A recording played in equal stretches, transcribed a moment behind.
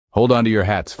Hold on to your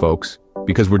hats, folks,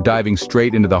 because we're diving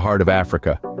straight into the heart of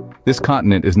Africa. This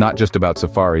continent is not just about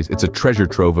safaris, it's a treasure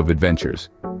trove of adventures.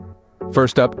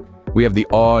 First up, we have the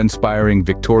awe-inspiring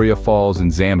Victoria Falls in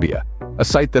Zambia, a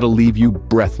sight that'll leave you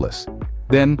breathless.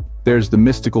 Then, there's the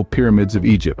mystical pyramids of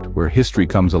Egypt, where history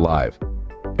comes alive.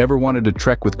 Ever wanted to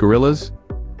trek with gorillas?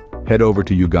 Head over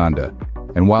to Uganda,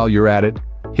 and while you're at it,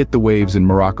 hit the waves in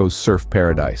Morocco's surf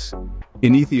paradise.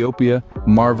 In Ethiopia,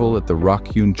 marvel at the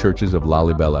rock-hewn churches of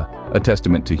Lalibela, a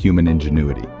testament to human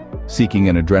ingenuity. Seeking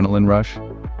an adrenaline rush?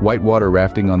 Whitewater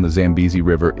rafting on the Zambezi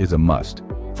River is a must.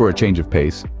 For a change of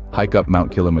pace, hike up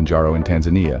Mount Kilimanjaro in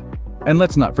Tanzania. And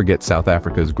let's not forget South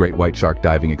Africa's great white shark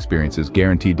diving experiences,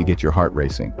 guaranteed to get your heart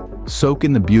racing. Soak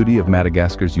in the beauty of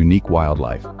Madagascar's unique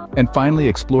wildlife. And finally,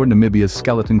 explore Namibia's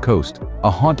Skeleton Coast, a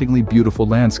hauntingly beautiful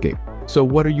landscape. So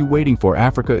what are you waiting for?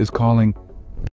 Africa is calling.